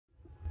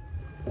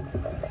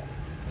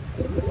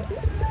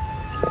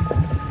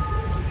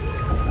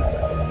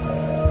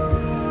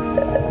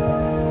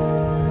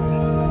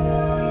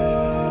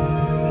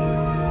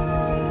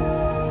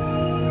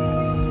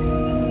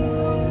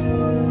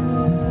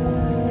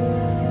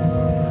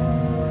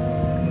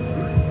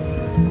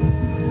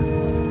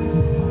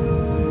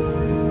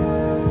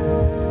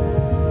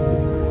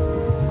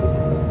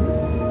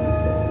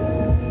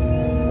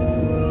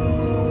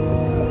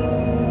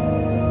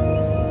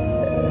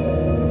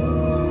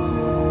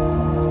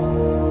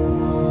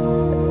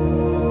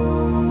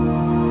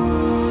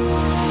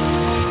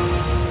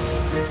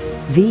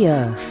The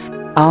Earth,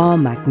 our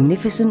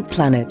magnificent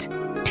planet,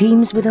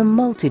 teems with a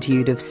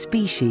multitude of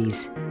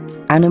species,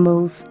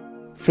 animals,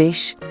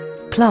 fish,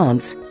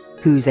 plants,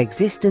 whose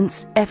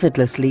existence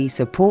effortlessly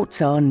supports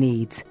our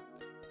needs.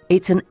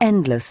 It's an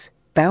endless,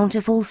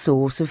 bountiful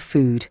source of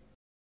food.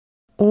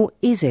 Or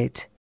is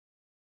it?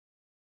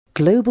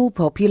 Global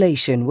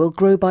population will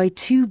grow by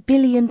 2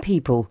 billion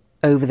people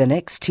over the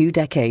next 2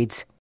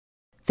 decades.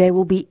 There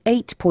will be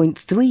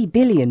 8.3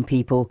 billion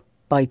people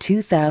by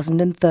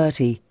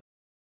 2030.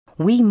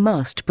 We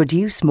must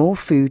produce more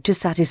food to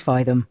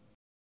satisfy them.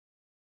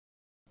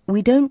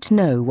 We don't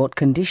know what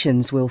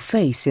conditions we'll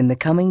face in the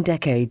coming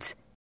decades,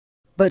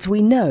 but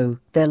we know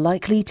they're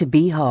likely to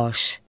be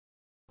harsh.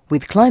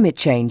 With climate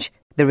change,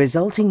 the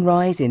resulting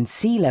rise in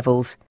sea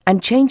levels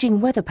and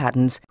changing weather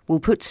patterns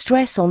will put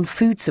stress on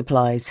food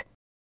supplies.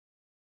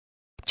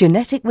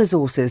 Genetic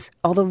resources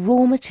are the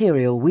raw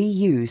material we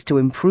use to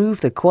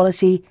improve the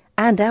quality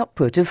and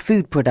output of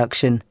food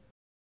production.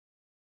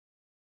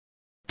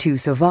 To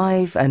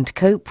survive and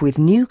cope with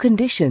new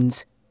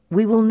conditions,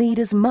 we will need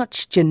as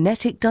much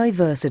genetic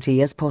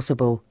diversity as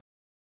possible.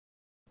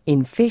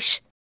 In fish,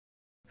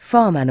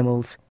 farm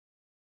animals,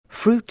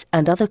 fruit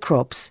and other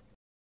crops.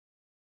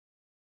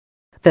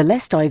 The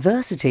less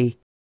diversity,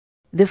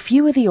 the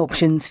fewer the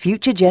options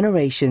future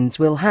generations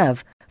will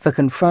have for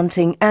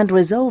confronting and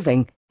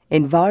resolving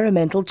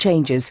environmental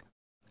changes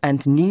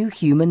and new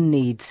human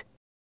needs.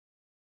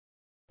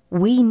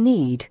 We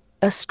need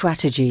a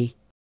strategy.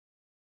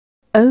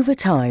 Over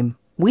time,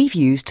 we've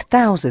used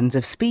thousands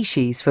of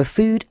species for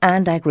food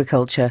and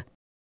agriculture.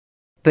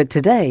 But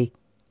today,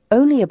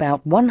 only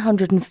about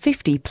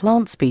 150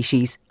 plant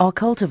species are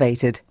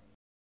cultivated.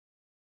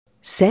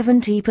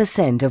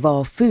 70% of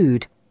our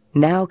food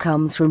now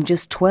comes from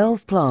just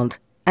 12 plant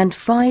and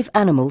 5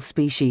 animal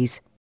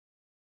species.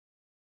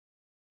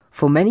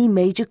 For many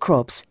major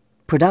crops,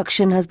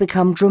 production has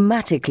become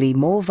dramatically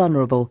more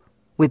vulnerable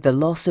with the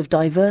loss of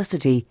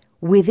diversity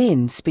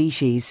within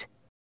species.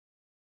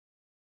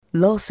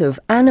 Loss of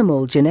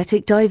animal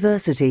genetic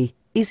diversity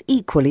is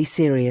equally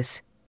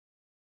serious.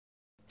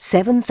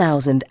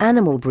 7,000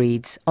 animal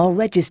breeds are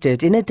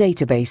registered in a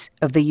database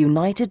of the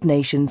United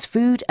Nations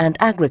Food and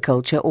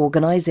Agriculture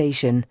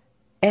Organization,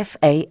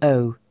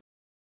 FAO.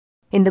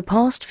 In the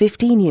past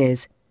 15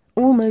 years,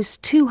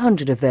 almost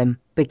 200 of them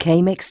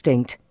became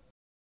extinct.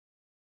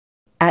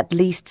 At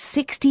least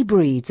 60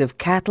 breeds of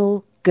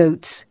cattle,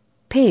 goats,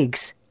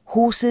 pigs,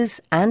 horses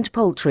and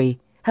poultry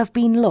have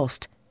been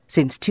lost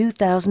since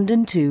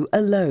 2002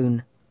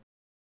 alone.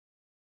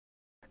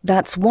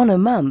 That's 1 a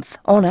month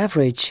on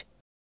average.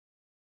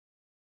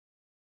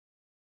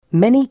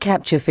 Many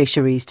capture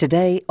fisheries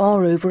today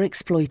are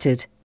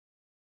overexploited,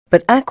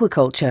 but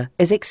aquaculture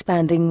is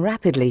expanding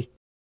rapidly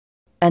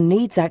and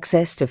needs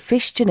access to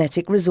fish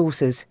genetic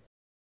resources.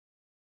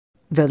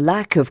 The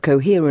lack of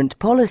coherent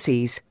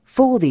policies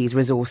for these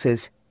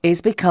resources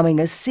is becoming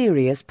a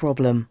serious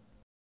problem.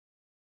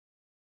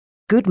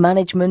 Good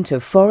management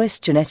of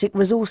forest genetic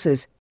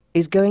resources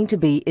is going to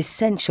be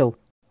essential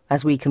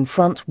as we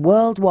confront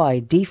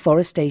worldwide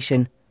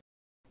deforestation,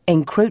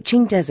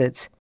 encroaching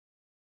deserts,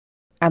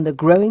 and the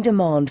growing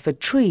demand for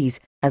trees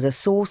as a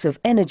source of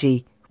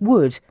energy,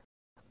 wood,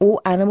 or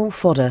animal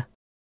fodder.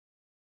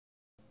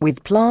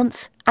 With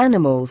plants,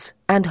 animals,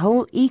 and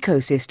whole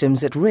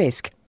ecosystems at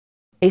risk,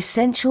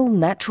 essential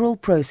natural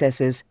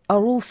processes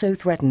are also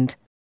threatened,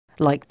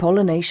 like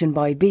pollination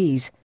by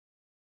bees,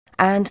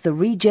 and the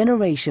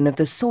regeneration of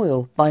the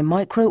soil by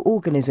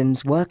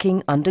microorganisms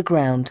working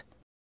underground.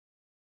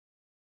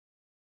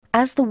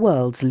 As the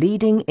world's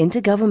leading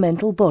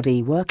intergovernmental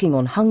body working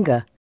on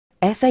hunger,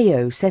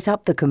 FAO set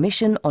up the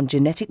Commission on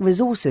Genetic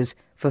Resources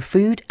for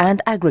Food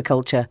and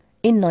Agriculture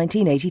in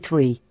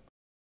 1983.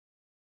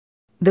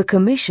 The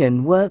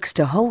Commission works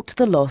to halt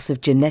the loss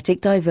of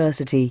genetic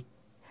diversity,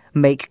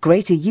 make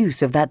greater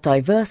use of that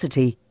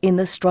diversity in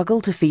the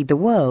struggle to feed the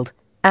world,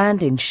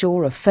 and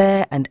ensure a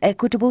fair and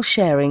equitable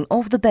sharing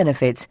of the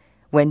benefits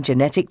when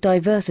genetic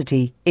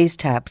diversity is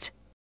tapped.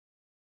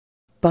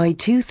 By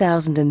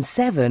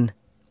 2007,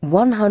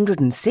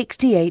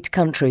 168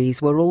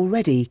 countries were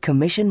already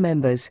Commission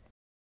members.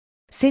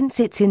 Since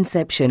its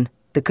inception,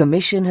 the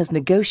Commission has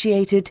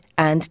negotiated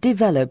and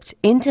developed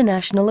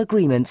international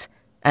agreements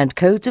and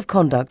codes of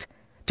conduct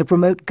to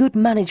promote good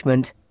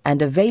management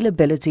and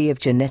availability of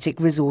genetic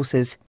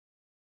resources.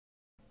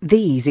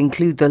 These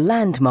include the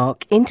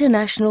landmark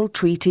International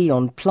Treaty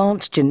on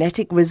Plant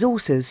Genetic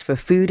Resources for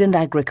Food and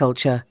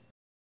Agriculture,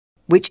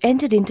 which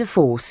entered into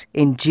force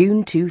in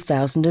June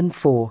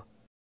 2004.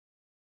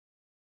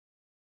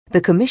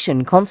 The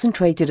Commission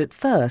concentrated at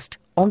first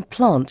on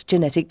plant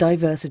genetic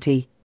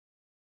diversity.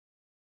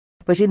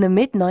 But in the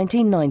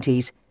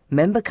mid-1990s,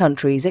 member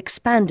countries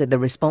expanded the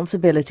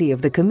responsibility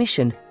of the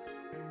Commission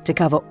to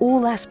cover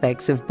all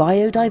aspects of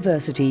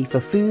biodiversity for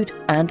food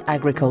and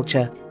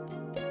agriculture.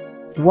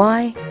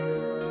 Why?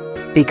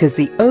 Because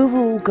the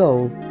overall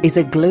goal is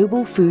a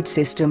global food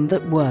system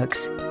that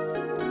works.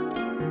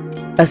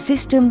 A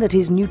system that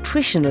is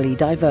nutritionally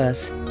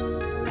diverse.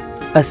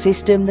 A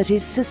system that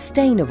is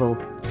sustainable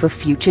for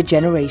future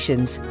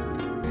generations.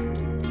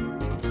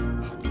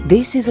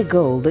 This is a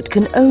goal that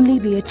can only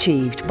be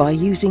achieved by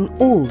using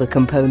all the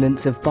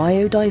components of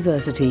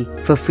biodiversity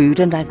for food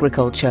and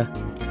agriculture.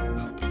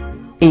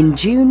 In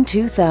June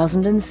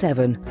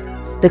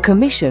 2007, the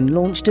Commission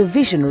launched a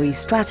visionary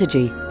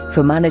strategy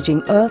for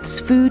managing Earth's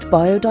food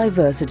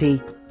biodiversity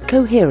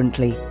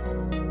coherently.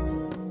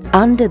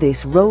 Under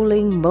this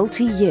rolling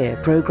multi-year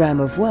programme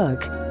of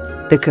work,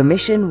 the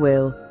Commission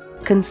will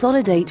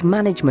consolidate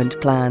management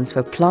plans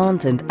for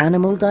plant and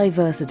animal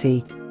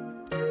diversity,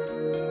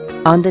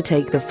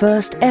 undertake the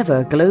first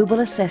ever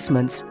global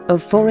assessments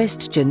of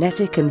forest,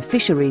 genetic and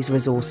fisheries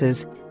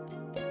resources,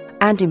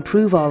 and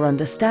improve our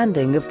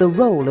understanding of the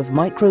role of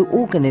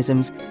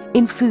microorganisms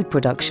in food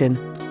production,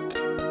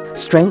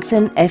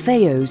 strengthen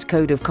FAO's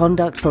Code of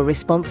Conduct for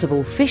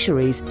Responsible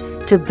Fisheries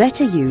to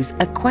better use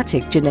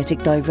aquatic genetic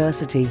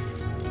diversity,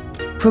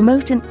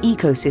 promote an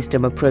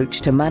ecosystem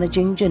approach to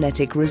managing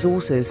genetic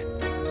resources,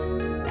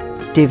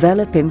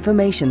 develop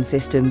information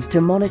systems to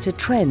monitor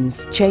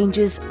trends,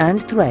 changes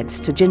and threats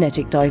to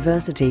genetic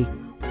diversity,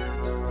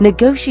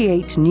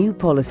 negotiate new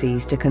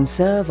policies to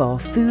conserve our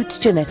food's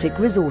genetic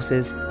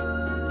resources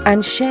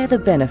and share the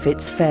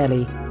benefits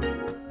fairly.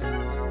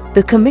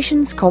 The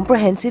Commission's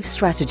comprehensive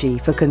strategy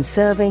for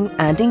conserving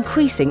and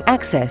increasing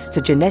access to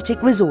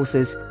genetic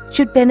resources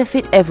should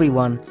benefit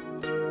everyone,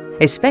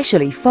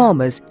 especially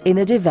farmers in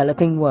the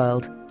developing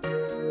world.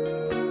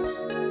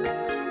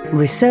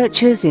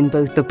 Researchers in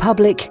both the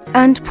public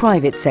and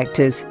private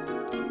sectors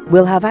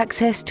will have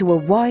access to a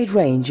wide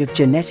range of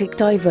genetic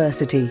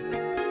diversity.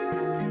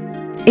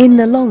 In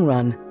the long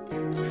run,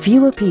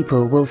 fewer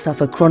people will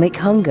suffer chronic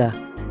hunger,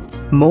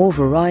 more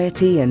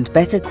variety and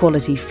better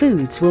quality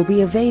foods will be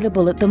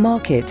available at the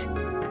market,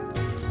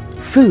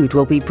 food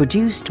will be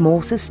produced more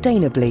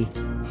sustainably,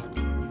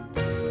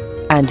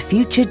 and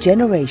future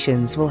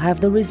generations will have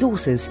the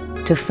resources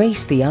to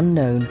face the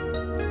unknown.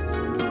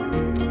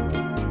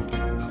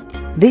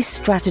 This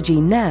strategy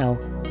now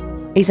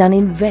is an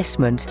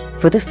investment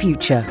for the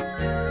future.